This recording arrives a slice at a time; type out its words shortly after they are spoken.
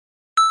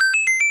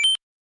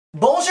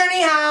Bonjour,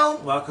 ni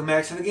hao! Welcome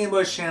back to the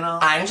GaymeBoyz channel.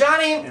 I'm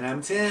Johnny. And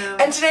I'm Tim.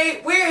 And today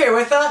we're here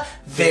with a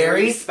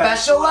very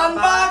special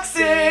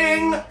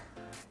unboxing!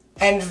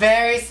 And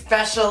very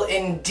special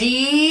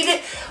indeed.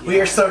 Yeah. We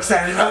are so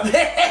excited about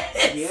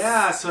this!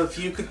 Yeah, so if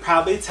you could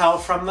probably tell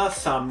from the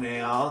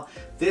thumbnail,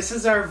 this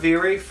is our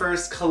very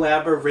first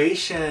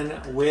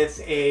collaboration with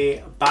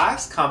a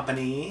box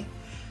company.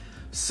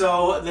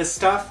 So the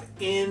stuff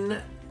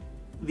in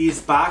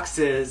these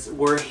boxes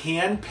were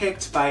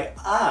handpicked by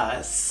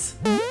us,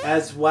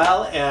 as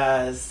well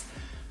as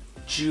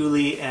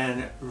Julie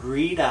and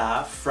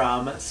Rita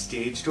from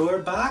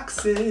Stagedoor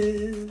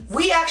Boxes.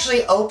 We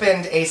actually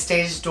opened a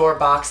Stagedoor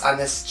box on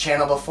this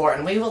channel before,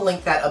 and we will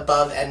link that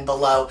above and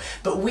below.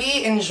 But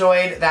we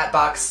enjoyed that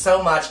box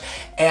so much,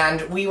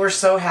 and we were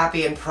so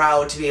happy and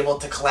proud to be able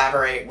to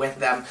collaborate with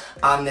them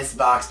on this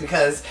box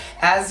because,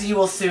 as you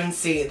will soon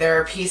see,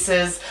 there are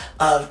pieces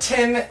of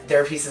Tim,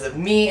 there are pieces of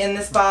me in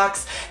this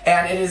box,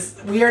 and it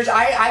is weird.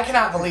 I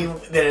cannot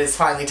believe that it is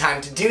finally time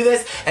to do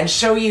this and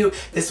show you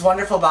this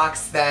wonderful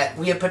box that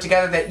we have put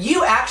together that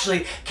you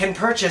actually can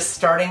purchase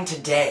starting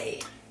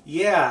today.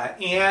 Yeah,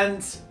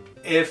 and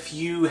if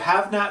you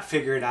have not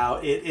figured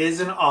out, it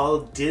isn't all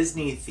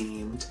Disney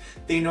themed.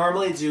 They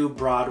normally do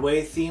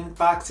Broadway themed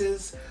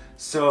boxes,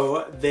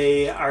 so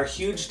they are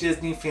huge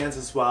Disney fans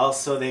as well,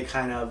 so they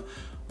kind of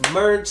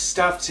merge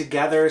stuff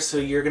together, so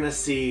you're gonna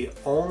see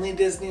only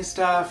Disney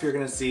stuff, you're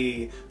gonna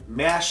see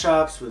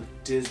mashups with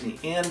Disney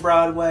and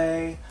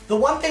Broadway. The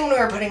one thing when we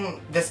were putting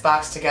this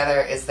box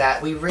together is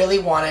that we really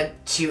wanted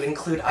to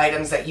include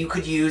items that you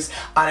could use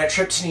on a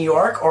trip to New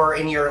York or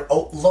in your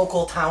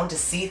local town to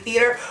see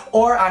theater,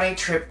 or on a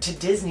trip to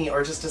Disney,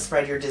 or just to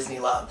spread your Disney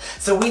love.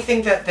 So we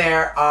think that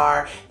there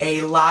are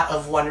a lot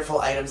of wonderful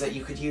items that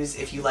you could use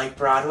if you like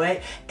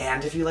Broadway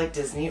and if you like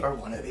Disney, or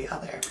one or the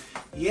other.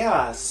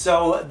 Yeah,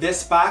 so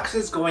this box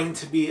is going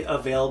to be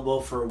available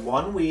for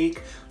 1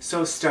 week.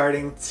 So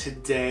starting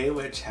today,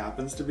 which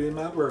happens to be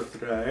my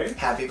birthday.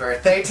 Happy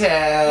birthday,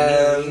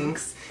 Tim!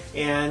 Thanks.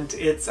 And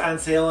it's on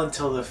sale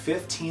until the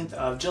 15th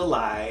of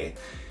July.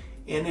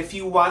 And if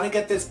you want to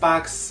get this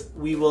box,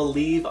 we will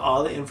leave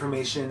all the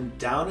information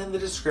down in the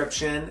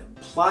description.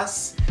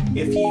 Plus,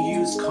 if you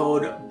use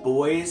code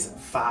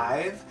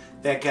BOYZ5,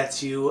 that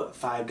gets you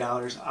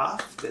 $5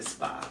 off this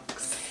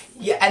box.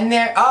 Yeah, and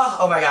there,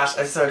 oh my gosh,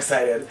 I'm so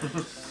excited.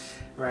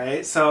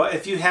 Right, so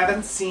if you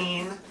haven't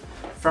seen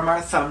from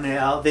our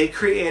thumbnail, they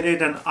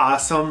created an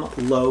awesome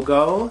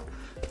logo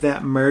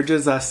that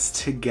merges us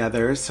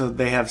together. So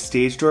they have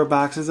Stagedoor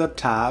Boxes up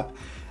top,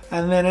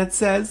 and then it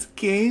says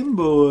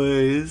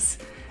GaymeBoyz.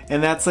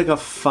 And that's like a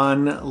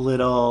fun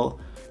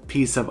little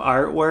piece of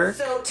artwork.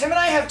 So Tim and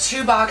I have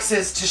two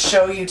boxes to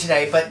show you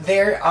today, but they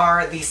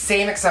are the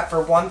same except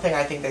for one thing.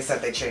 I think they said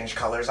they changed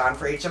colors on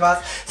for each of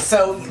us.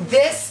 So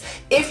this,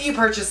 if you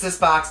purchase this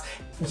box,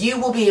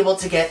 you will be able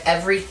to get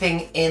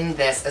everything in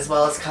this, as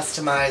well as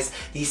customize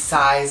the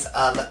size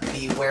of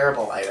the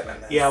wearable item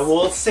in this. Yeah,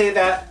 we'll say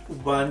that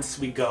once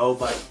we go,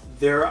 but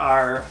there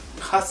are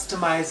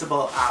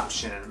customizable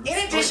options.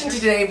 In addition to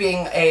today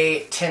being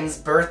Tim's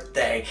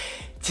birthday,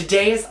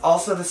 today is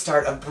also the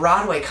start of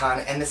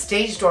BroadwayCon, and the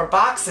Stagedoor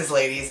Boxes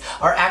ladies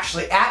are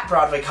actually at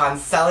BroadwayCon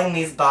selling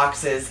these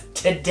boxes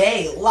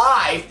today,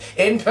 live,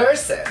 in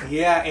person.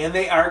 Yeah, and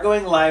they are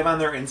going live on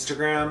their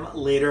Instagram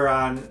later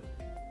on,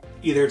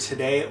 either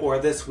today or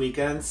this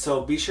weekend,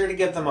 so be sure to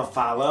give them a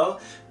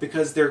follow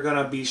because they're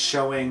gonna be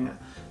showing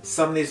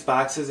some of these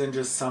boxes and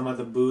just some of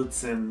the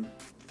booths and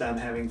them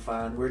having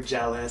fun. We're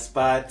jealous,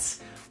 but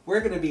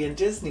we're gonna be in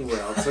Disney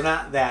World, so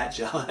not that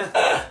jealous.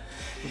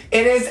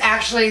 It is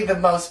actually the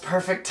most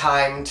perfect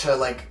time to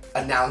like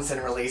announce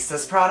and release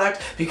this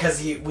product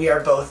because we are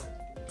both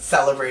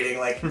celebrating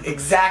like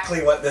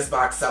exactly what this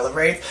box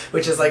celebrates,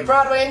 which is like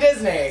Broadway and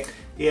Disney.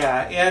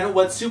 Yeah, and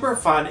what's super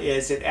fun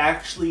is it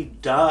actually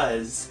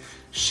does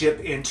ship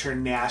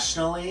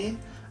internationally.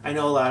 I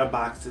know a lot of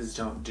boxes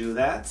don't do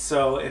that,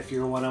 so if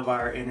you're one of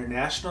our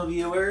international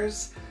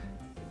viewers,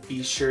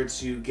 be sure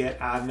to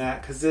get on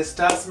that because this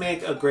does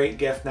make a great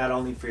gift not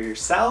only for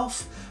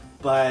yourself,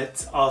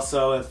 but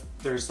also if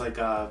there's like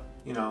a,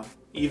 you know,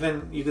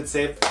 even you could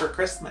save for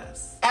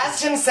Christmas.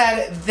 As Tim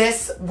said,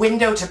 this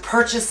window to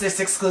purchase this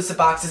exclusive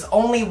box is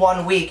only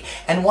 1 week,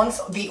 and once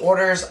the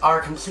orders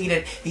are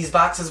completed, these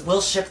boxes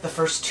will ship the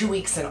first 2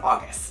 weeks in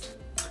August.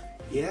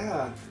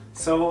 Yeah,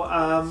 so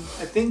I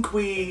think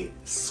we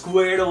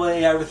squared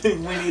away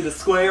everything we need to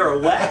square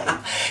away.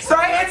 So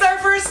it's our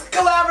first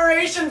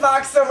collaboration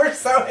box, so we're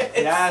so in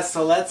it. Yeah,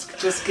 so let's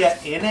just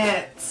get in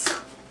it.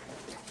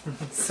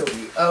 So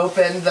we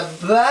open the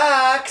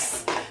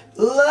box.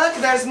 Look,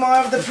 there's more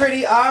of the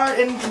pretty art,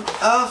 and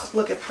oh,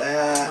 look at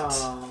that.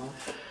 Oh,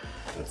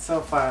 that's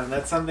so fun.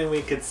 That's something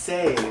we could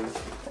save.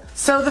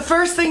 So the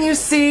first thing you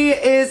see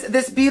is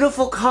this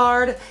beautiful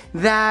card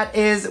that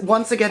is,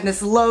 once again,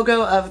 this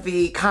logo of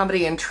the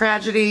comedy and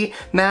tragedy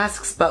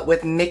masks, but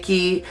with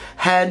Mickey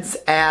heads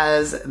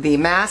as the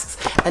masks,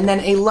 and then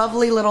a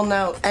lovely little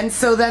note. And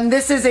so then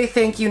this is a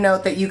thank you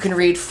note that you can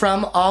read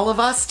from all of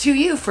us to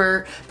you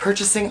for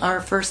purchasing our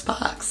first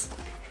box.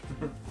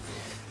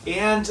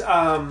 And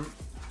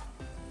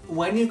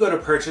when you go to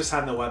purchase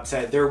on the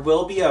website, there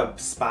will be a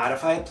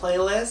Spotify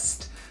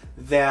playlist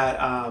that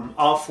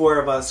all four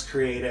of us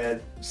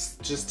created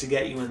just to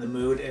get you in the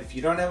mood. If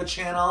you don't have a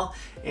channel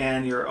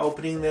and you're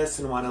opening this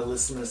and want to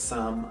listen to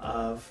some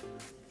of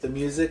the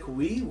music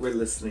we were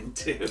listening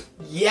to.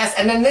 Yes,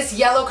 and then this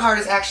yellow card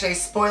is actually a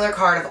spoiler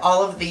card of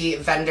all of the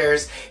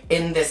vendors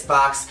in this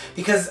box,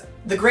 because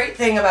the great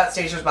thing about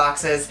Stagedoor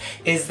Boxes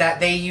is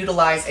that they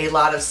utilize a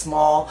lot of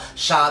small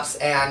shops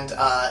and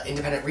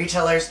independent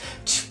retailers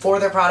for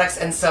their products,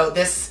 and so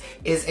this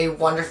is a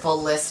wonderful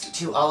list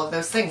to all of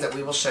those things that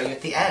we will show you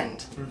at the end.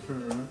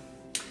 Mm-hmm.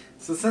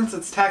 So since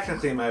it's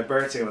technically my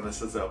birthday when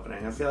this is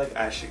opening, I feel like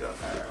I should go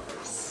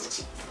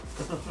first.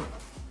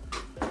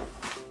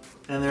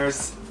 And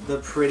there's the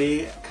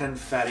pretty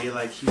confetti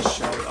like he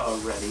showed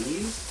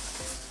already.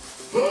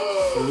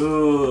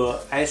 Ooh,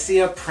 I see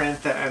a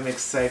print that I'm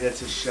excited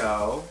to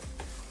show.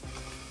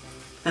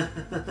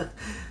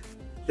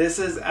 This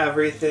is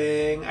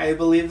everything. I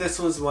believe this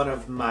was one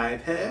of my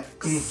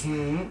picks.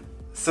 Mm-hmm.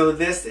 So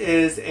this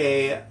is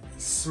a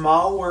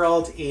Small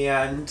World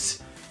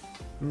and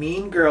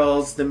Mean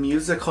Girls, the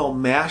musical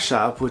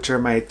mashup, which are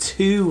my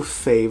two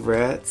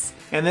favorites.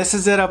 And this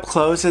is it up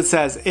close. It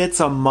says, "It's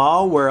a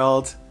mall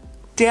world."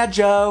 Dad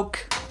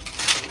joke.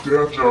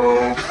 Dad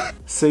joke.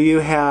 So you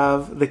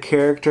have the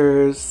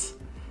characters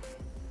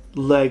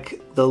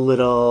like the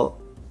little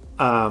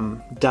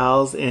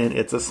dolls in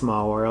It's a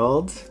Small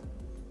World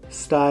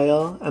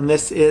style. And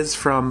this is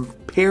from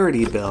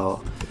Parody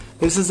Bill.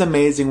 This is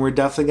amazing. We're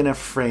definitely going to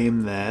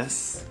frame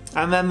this.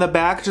 And then the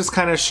back just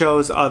kind of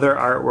shows other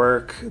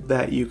artwork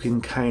that you can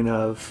kind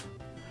of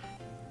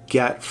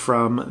get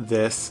from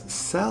this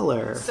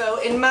seller. So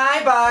in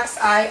my box,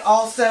 I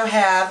also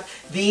have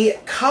the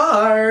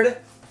card.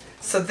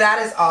 So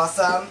that is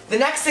awesome. The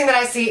next thing that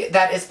I see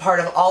that is part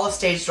of all of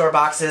Stagedoor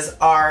Boxes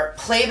are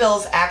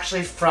playbills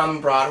actually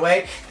from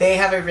Broadway. They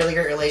have a really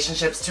great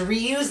relationships to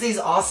reuse these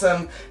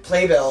awesome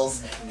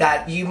playbills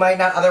that you might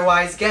not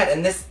otherwise get.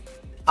 And this,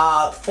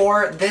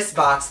 for this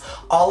box,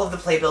 all of the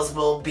playbills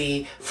will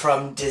be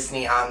from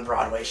Disney on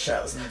Broadway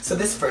shows. So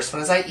this first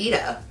one is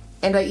Aida.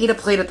 And Aida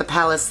played at the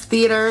Palace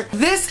Theater.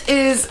 This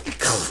is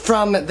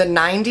from the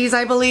 90s,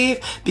 I believe,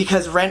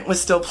 because Rent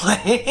was still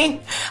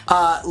playing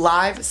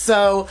live.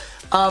 So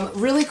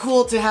really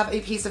cool to have a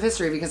piece of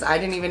history, because I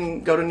didn't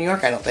even go to New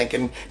York, I don't think,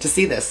 and to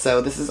see this.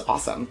 So this is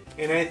awesome.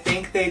 And I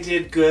think they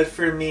did good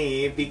for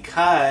me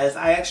because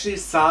I actually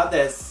saw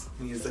this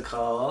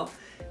musical.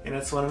 And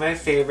it's one of my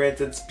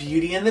favorites. It's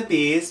Beauty and the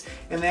Beast.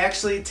 And they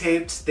actually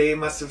taped, they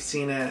must have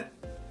seen it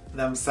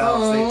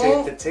themselves. Aww. They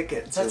taped the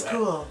ticket to That's it.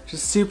 cool.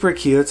 Just super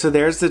cute. So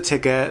there's the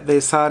ticket. They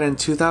saw it in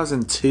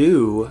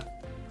 2002,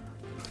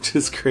 which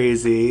is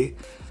crazy.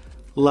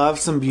 Love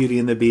some Beauty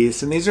and the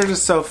Beast. And these are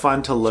just so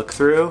fun to look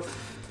through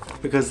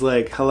because,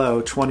 like, hello,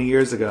 20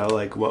 years ago,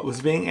 like, what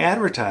was being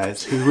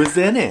advertised? Who was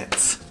in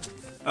it?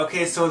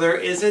 Okay, so there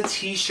is a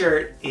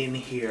t-shirt in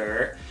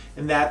here.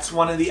 And that's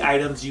one of the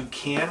items you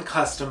can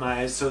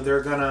customize. So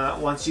they're gonna,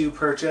 once you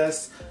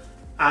purchase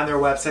on their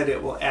website,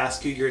 it will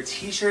ask you your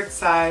t-shirt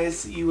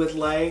size you would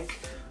like.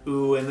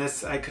 Ooh, and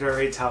this I could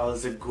already tell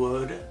is a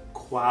good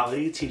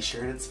quality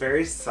t-shirt. It's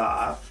very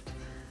soft.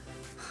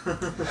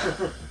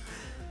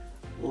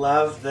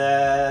 Love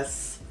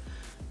this.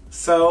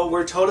 So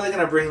we're totally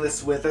gonna bring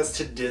this with us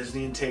to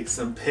Disney and take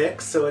some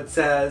pics. So it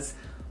says,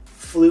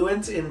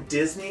 fluent in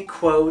Disney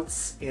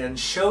quotes and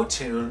show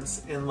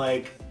tunes, and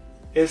like,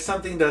 if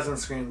something doesn't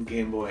scream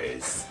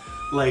GaymeBoyz,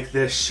 like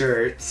this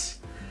shirt,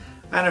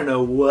 I don't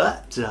know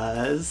what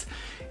does.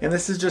 And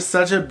this is just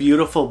such a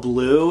beautiful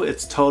blue.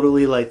 It's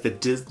totally like the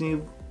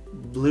Disney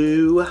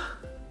blue.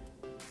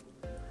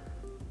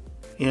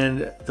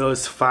 And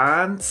those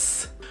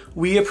fonts,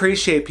 we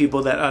appreciate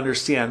people that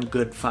understand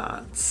good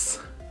fonts.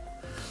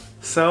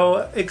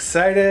 So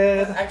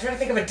excited. I'm trying to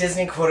think of a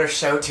Disney quote or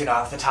show tune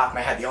off the top of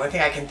my head. The only thing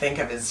I can think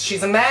of is,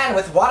 she's a man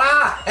with one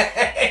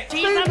eye.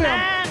 She's a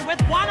man with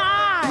one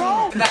eye.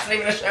 No, that's not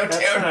even a show tune.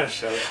 That's not a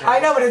show tune. I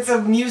know, but it's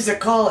a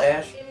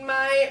musical-ish. In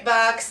my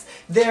box,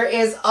 there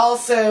is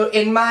also,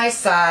 in my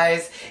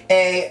size,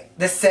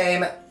 the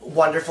same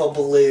wonderful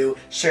blue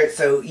shirt.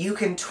 So you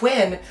can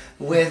twin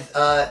with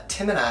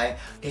Tim and I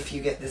if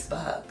you get this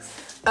box.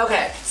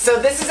 Okay,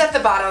 so this is at the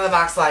bottom of the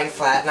box lying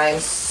flat, and I am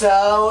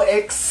so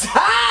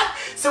excited!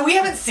 So we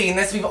haven't seen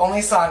this, we've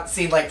only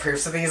seen like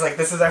proofs of these, like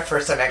this is our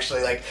first time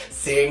actually like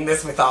seeing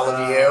this with all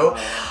of you.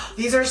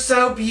 These are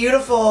so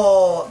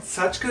beautiful!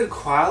 Such good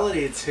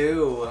quality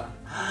too.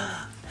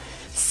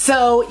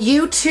 So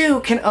you too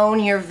can own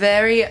your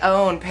very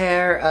own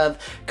pair of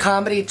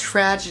comedy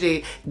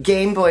tragedy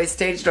GaymeBoyz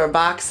Stagedoor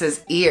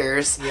Boxes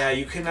ears. Yeah,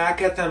 you cannot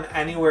get them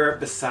anywhere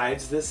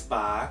besides this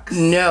box.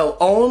 No,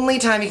 only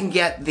time you can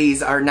get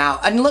these are now.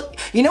 And look,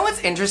 you know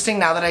what's interesting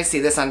now that I see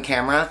this on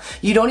camera?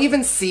 You don't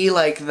even see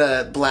like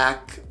the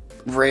black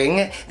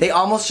ring. They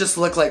almost just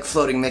look like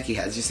floating Mickey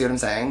heads. You see what I'm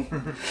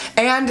saying?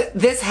 And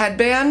this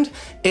headband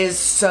is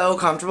so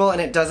comfortable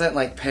and it doesn't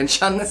like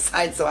pinch on the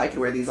side, so I can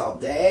wear these all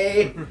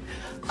day.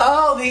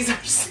 Oh, these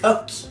are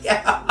so cute.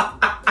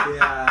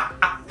 Yeah.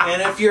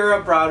 And if you're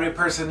a Broadway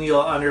person,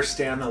 you'll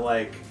understand the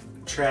like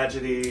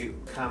tragedy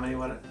comedy.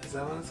 What is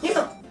that? What it's called?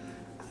 Yeah.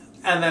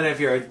 And then if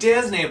you're a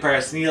Disney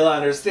person, you'll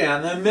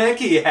understand the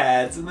Mickey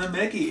heads and the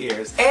Mickey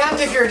ears. And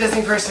if you're a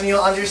Disney person, you'll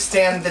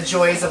understand the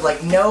joys of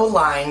like no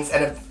lines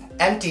and an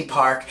empty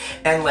park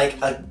and like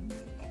a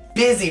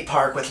busy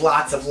park with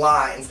lots of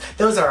lines.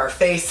 Those are our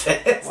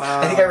faces.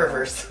 Wow. I think I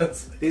reversed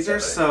those. These are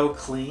so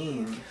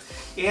clean.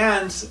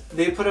 And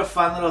they put a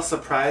fun little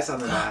surprise on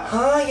the back.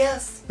 Oh,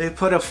 yes. They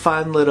put a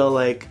fun little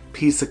like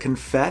piece of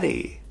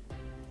confetti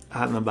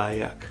on the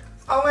bike.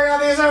 Oh my god,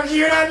 they're so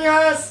cute on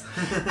yours!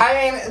 I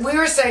mean, we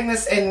were saying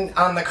this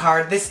on the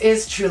card. This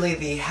is truly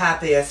the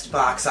happiest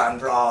box on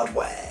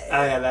Broadway.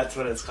 Oh yeah, that's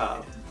what it's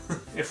called.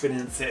 If we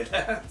didn't say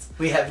that.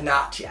 We have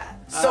not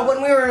yet. So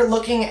when we were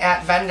looking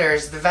at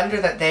vendors, the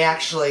vendor that they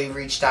actually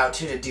reached out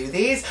to do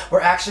these were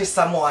actually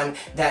someone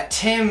that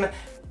Tim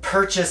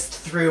purchased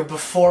through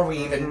before we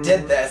even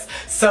did this.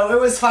 So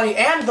it was funny.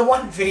 And the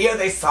one video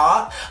they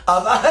saw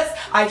of us,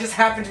 I just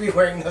happened to be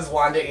wearing those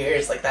Wanda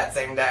ears like that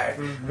same day,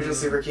 which was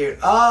super cute.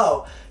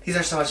 Oh, these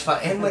are so much fun.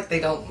 And like they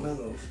don't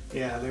move.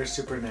 Yeah, they're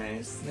super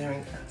nice. There we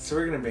go. So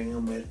we're gonna bring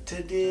them with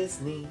to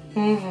Disney.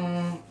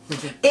 In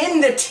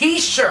the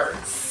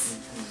t-shirts.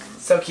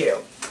 So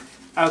cute.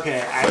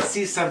 Okay, I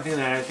see something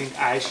that I think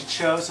I should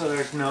show so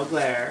there's no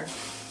glare.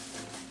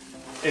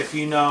 If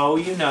you know,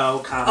 you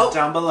know. Comment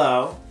down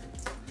below.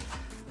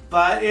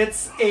 But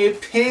it's a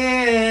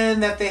pin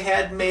that they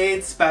had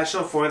made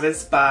special for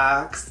this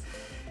box.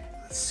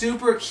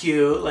 Super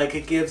cute, like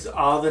it gives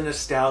all the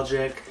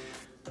nostalgic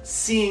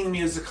seeing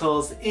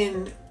musicals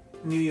in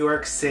New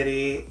York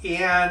City.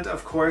 And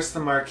of course the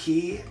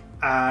marquee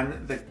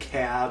on the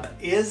cab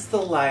is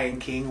The Lion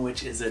King,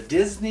 which is a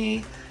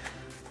Disney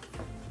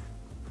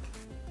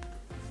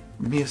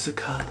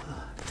musical.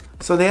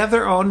 So they have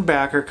their own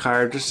backer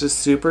card, which is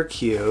super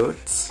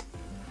cute.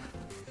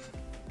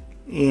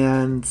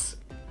 And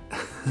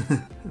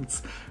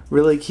it's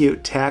really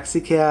cute.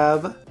 Taxi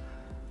cab.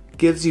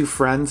 Gives you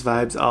Friends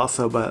vibes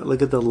also, but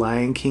look at the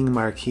Lion King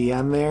marquee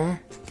on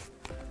there.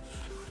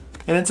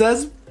 And it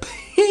says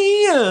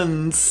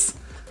pins!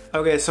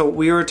 Okay, so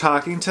we were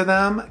talking to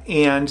them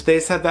and they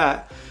said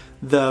that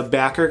the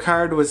backer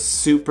card was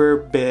super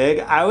big.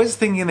 I was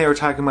thinking they were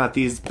talking about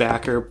these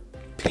backer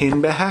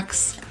pin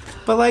backs,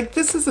 but like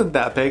this isn't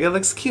that big. It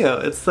looks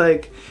cute. It's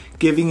like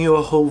giving you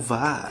a whole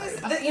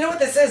vibe. You know what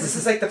this is? This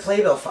is like the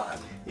playbill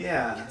font.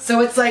 Yeah.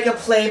 So it's like a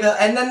playbill,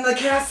 and then the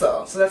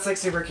castle. So that's like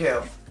super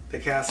cute. The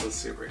castle's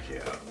super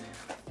cute.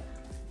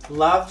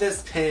 Love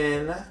this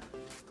pin.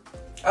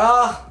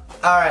 Oh,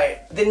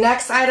 alright. The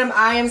next item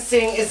I am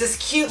seeing is this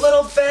cute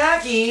little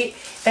baggie,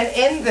 and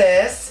in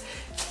this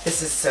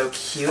is so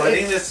cute. I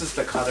think this is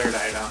the colored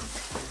item.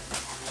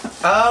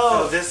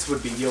 Oh. So this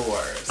would be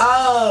yours.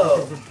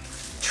 Oh.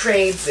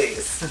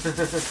 Tradesies.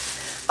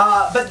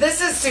 But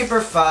this is super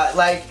fun.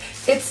 Like,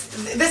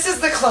 this is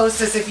the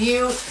closest. If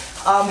you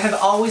have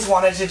always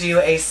wanted to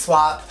do a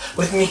swap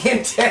with me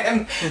and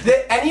Tim,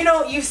 and you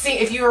know, you've seen,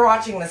 if you were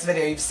watching this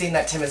video, you've seen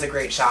that Tim is a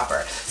great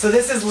shopper. So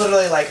this is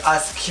literally like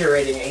us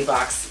curating a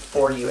box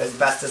for you as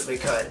best as we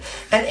could.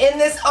 And in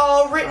this,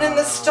 all written in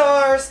the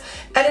stars,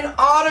 and an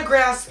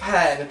autographs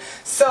pen.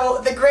 So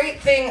the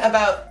great thing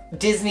about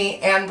Disney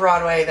and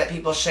Broadway that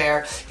people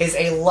share is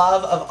a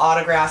love of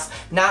autographs,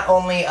 not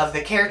only of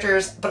the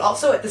characters, but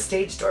also at the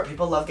stage door.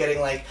 People love getting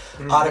like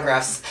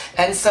autographs.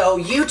 And so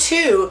you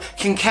too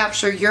can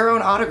capture your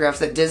own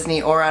autographs at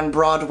Disney or on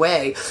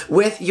Broadway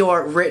with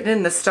your Written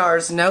in the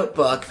Stars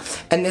notebook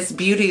and this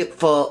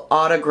beautiful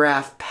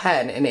autograph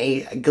pen in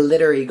a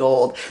glittery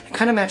gold. It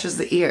kind of matches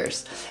the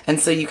ears. And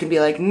so you can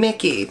be like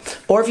Mickey.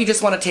 Or if you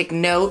just want to take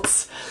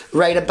notes,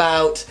 write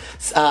about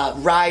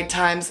ride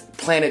times,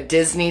 plan a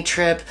Disney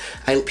trip.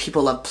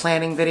 People love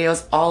planning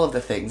videos, all of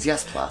the things.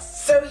 Yes,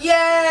 plus. So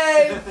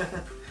yay!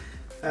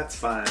 That's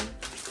fun.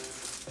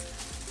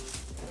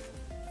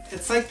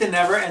 It's like the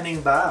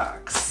never-ending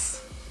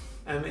box.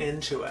 I'm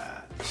into it.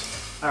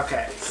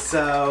 Okay,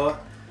 so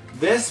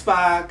this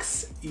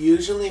box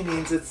usually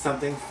means it's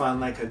something fun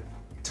like a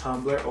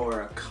tumbler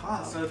or a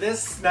cup. So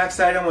this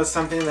next item was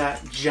something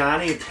that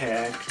Johnny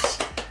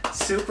picked.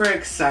 Super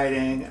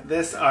exciting.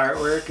 This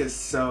artwork is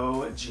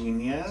so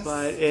genius.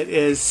 But it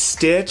is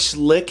Stitch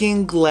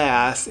licking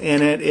glass,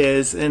 and it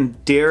is in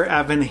Dear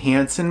Evan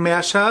Hansen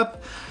mashup.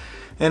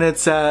 And it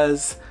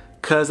says,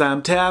 "'Cause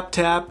I'm tap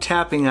tap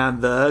tapping on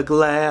the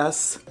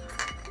glass,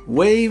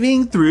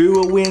 waving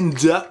through a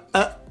window."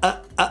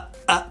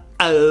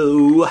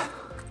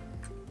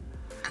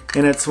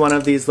 And it's one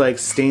of these like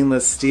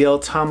stainless steel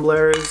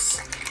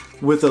tumblers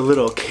with a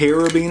little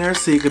carabiner,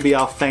 so you could be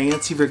all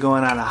fancy if you're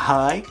going on a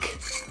hike.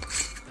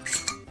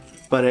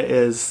 But it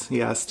is,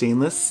 yeah,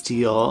 stainless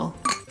steel.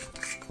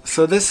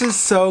 So this is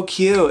so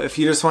cute if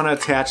you just want to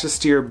attach this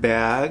to your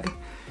bag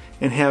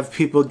and have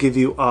people give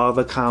you all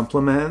the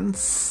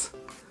compliments.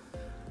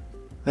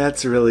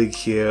 That's really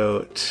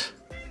cute.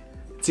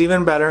 It's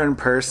even better in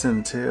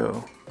person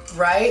too.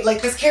 Right?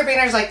 Like this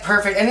carabiner is like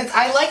perfect, and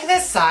I like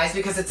this size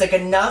because it's like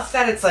enough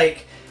that it's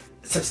like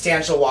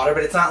substantial water,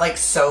 but it's not like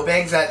so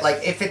big that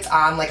like if it's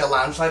on like a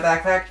Loungefly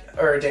backpack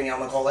or a Danielle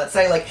Nicole, let's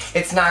say, like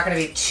it's not going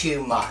to be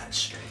too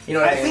much. You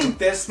know what I mean? I think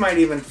this might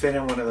even fit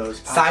in one of those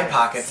pockets. Side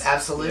pockets,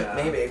 absolutely,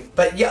 maybe.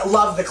 But yeah,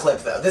 love the clip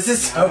though. This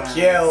is so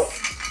cute.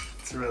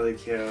 It's really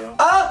cute.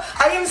 Oh,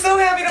 I am so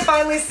happy to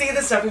finally see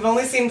this stuff. We've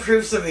only seen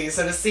proofs of these,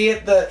 so to see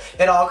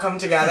it all come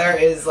together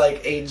is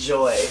like a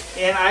joy.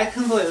 And I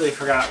completely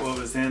forgot what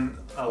was in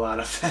a lot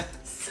of this.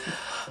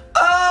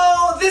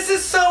 Oh, this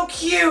is so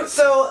cute.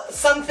 So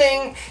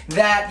something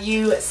that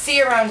you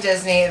see around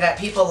Disney that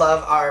people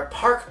love are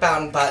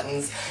park-bound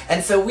buttons.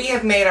 And so we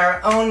have made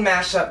our own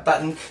mashup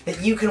button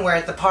that you can wear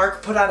at the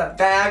park, put on a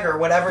bag or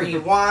whatever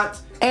you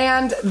want.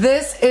 And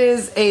this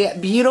is a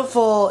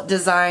beautiful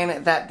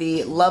design that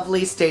the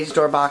lovely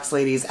Stagedoor Box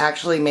ladies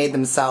actually made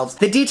themselves.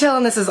 The detail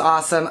on this is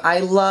awesome. I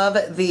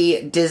love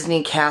the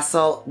Disney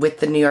castle with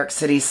the New York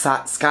City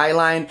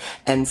skyline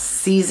and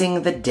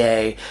seizing the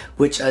day,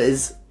 which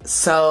is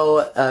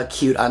so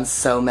cute on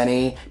so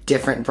many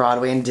different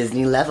Broadway and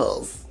Disney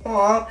levels.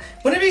 Aw,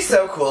 wouldn't it be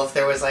so cool if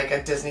there was like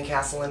a Disney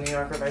castle in New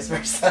York or vice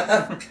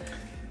versa?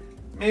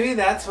 Maybe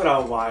that's what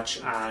I'll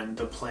watch on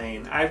the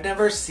plane. I've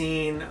never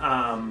seen,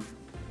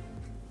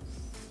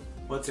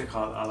 what's it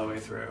called all the way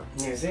through?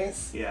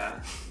 Newsies?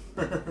 Yeah.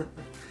 And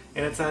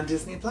it's on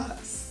Disney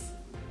Plus.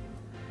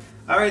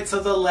 Alright,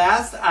 so the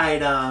last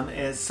item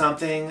is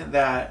something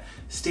that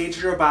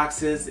Stagedoor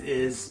Boxes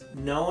is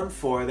known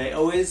for. They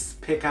always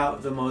pick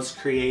out the most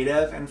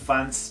creative and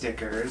fun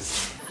stickers.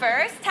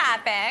 First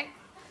topic,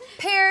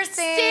 piercings.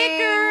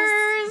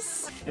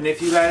 Stickers. And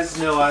if you guys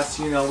know us,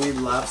 you know we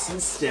love some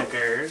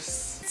stickers.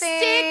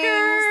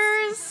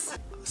 Stickers.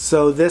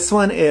 So this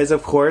one is,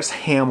 of course,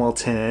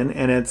 Hamilton,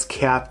 and it's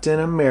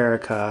Captain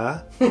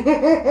America.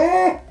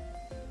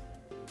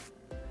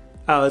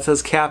 Oh, it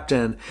says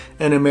Captain,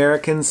 an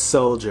American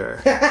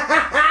soldier.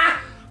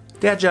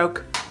 Dad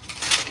joke.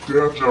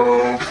 Dad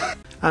joke.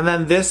 And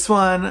then this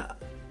one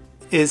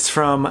is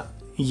from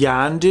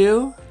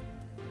Yondu.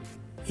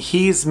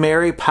 He's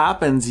Mary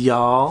Poppins,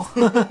 y'all.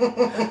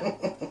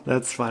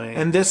 That's funny.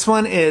 And this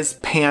one is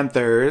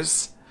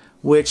Panthers,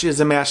 which is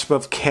a mashup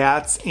of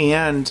cats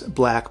and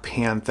Black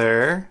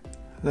Panther.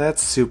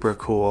 That's super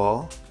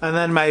cool. And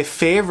then my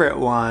favorite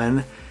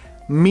one,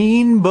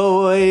 Mean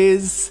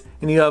Boys.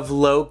 And you have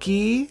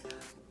Loki.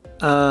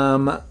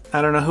 I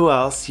don't know who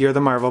else. You're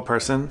the Marvel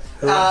person.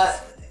 Who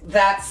else?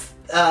 That's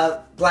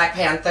Black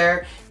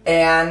Panther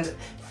and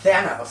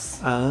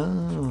Thanos.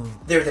 Oh.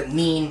 They're the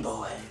mean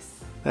boys.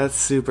 That's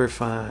super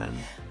fun.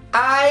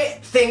 I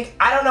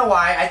don't know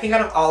why, I think out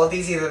of all of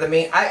these, either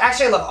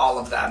I love all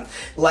of them.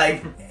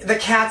 Like, the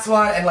Cats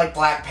one and like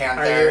Black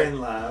Panther. Are you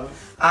in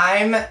love?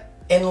 I'm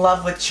in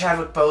love with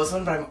Chadwick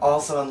Boseman, but I'm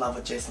also in love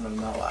with Jason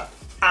Momoa.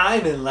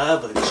 I'm in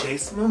love with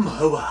Jason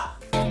Momoa.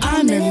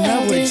 I'm in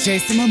love with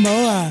Jason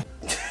Momoa.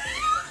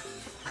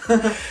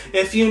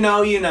 If you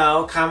know, you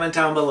know. Comment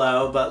down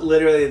below. But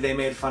literally, they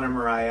made fun of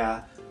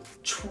Mariah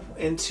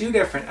in 2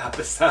 different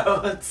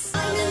episodes.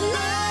 I'm in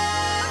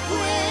love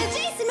with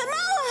Jason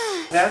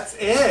Momoa. That's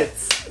it.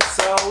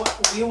 So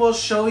we will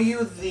show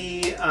you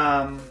the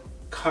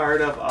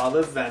card of all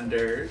the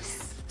vendors.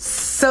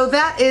 So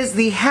that is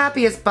the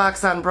happiest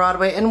box on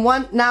Broadway, and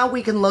now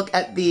we can look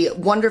at the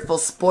wonderful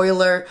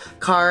spoiler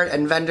card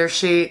and vendor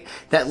sheet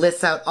that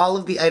lists out all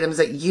of the items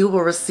that you will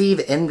receive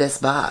in this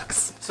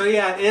box. So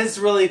yeah, it is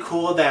really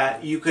cool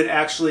that you could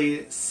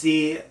actually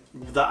see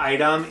the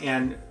item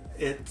and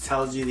it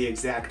tells you the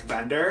exact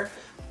vendor.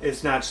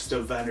 It's not just a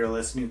vendor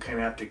list and you kind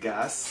of have to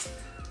guess.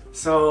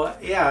 So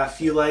yeah,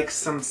 if you like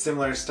some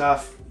similar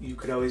stuff, you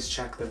could always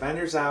check the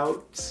vendors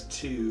out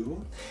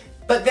too.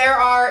 But there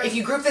are, if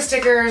you group the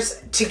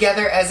stickers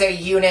together as a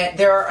unit,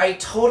 there are a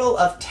total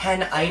of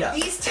 10 items.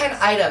 These 10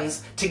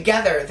 items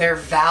together, their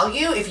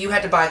value, if you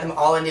had to buy them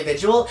all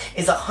individual,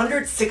 is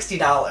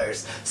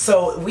 $160.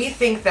 So we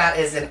think that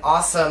is an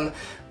awesome,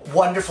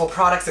 wonderful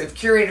product that we've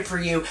curated for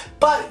you,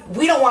 but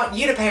we don't want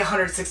you to pay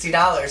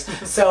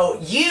 $160. So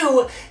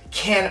you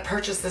can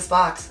purchase this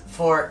box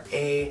for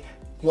a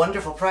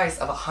wonderful price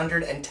of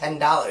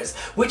 $110,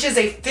 which is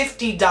a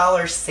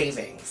 $50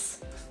 savings.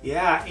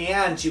 Yeah,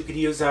 and you could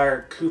use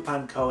our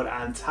coupon code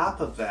on top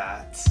of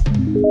that,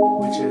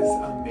 which is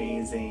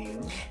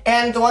amazing.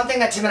 And the one thing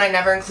that Tim and I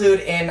never include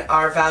in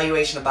our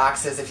valuation of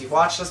boxes, if you've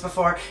watched us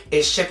before,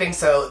 is shipping,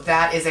 so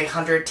that is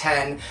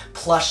 $110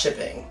 plus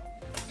shipping.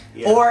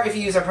 Yeah. Or if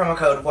you use our promo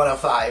code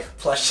 105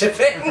 plus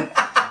shipping.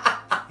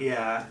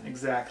 Yeah,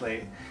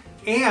 exactly.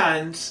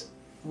 And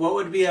what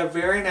would be a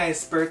very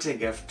nice birthday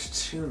gift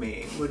to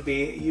me would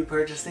be you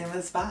purchasing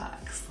this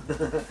box.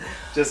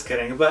 Just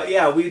kidding. But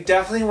yeah, we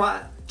definitely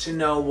want to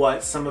know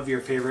what some of your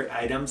favorite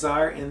items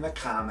are in the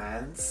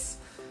comments.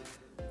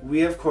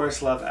 We of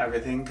course love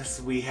everything because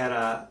we had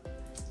a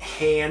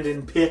hand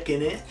in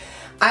picking it.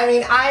 I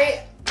mean,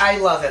 I I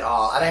love it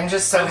all, and I'm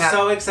just so happy. I'm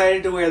so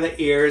excited to wear the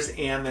ears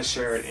and the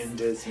shirt in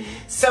Disney.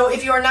 So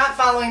if you are not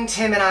following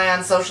Tim and I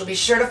on social, be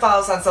sure to follow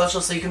us on social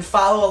so you can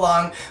follow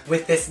along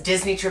with this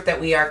Disney trip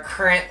that we are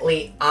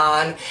currently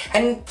on.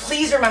 And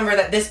please remember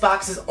that this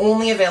box is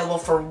only available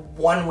for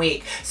 1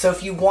 week. So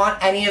if you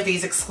want any of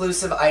these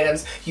exclusive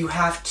items, you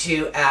have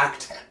to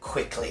act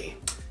quickly.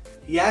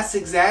 Yes,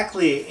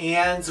 exactly.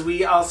 And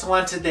we also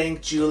want to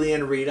thank Julie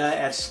and Rita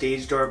at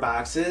Stagedoor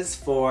Boxes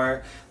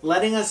for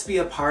letting us be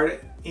a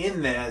part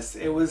in this.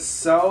 It was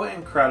so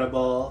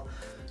incredible.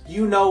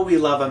 You know we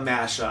love a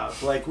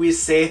mashup. Like we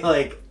say,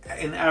 like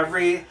in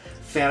every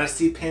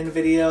fantasy pin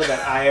video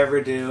that I ever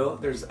do,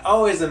 there's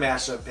always a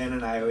mashup pin,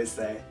 and I always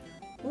say,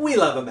 we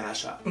love a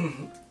mashup.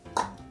 Mm-hmm.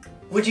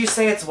 Would you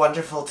say it's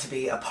wonderful to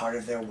be a part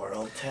of their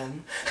world,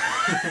 Tim?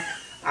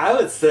 I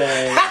would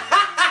say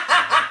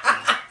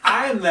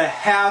I'm the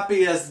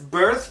happiest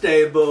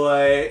birthday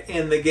boy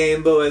in the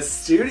GaymeBoyz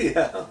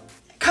studio.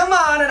 Come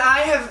on, and I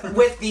have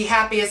with the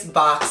happiest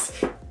box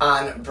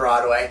on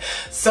Broadway.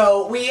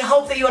 So we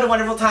hope that you had a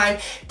wonderful time.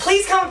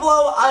 Please comment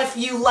below if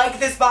you like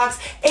this box,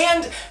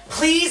 and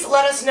please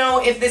let us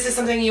know if this is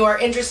something you are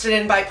interested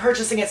in by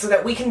purchasing it so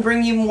that we can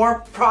bring you more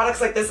products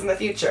like this in the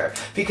future,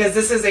 because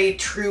this is a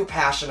true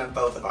passion of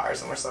both of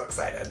ours and we're so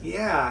excited.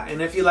 Yeah,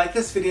 and if you like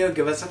this video,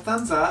 give us a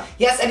thumbs up.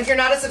 Yes, and if you're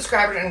not a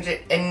subscriber and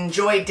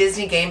enjoy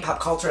Disney game, pop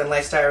culture, and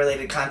lifestyle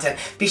related content,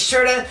 be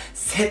sure to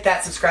hit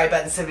that subscribe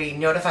button so to be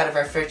notified of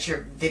our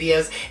future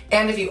videos.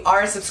 And if you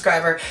are a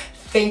subscriber,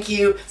 thank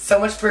you so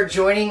much for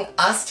joining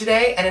us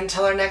today, and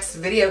until our next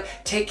video,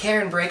 take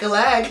care and break a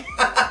leg.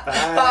 Bye.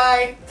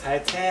 Bye.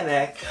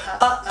 Titanic.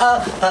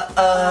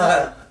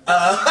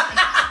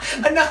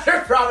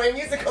 Another Broadway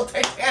musical,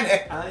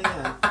 Titanic. Oh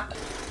yeah.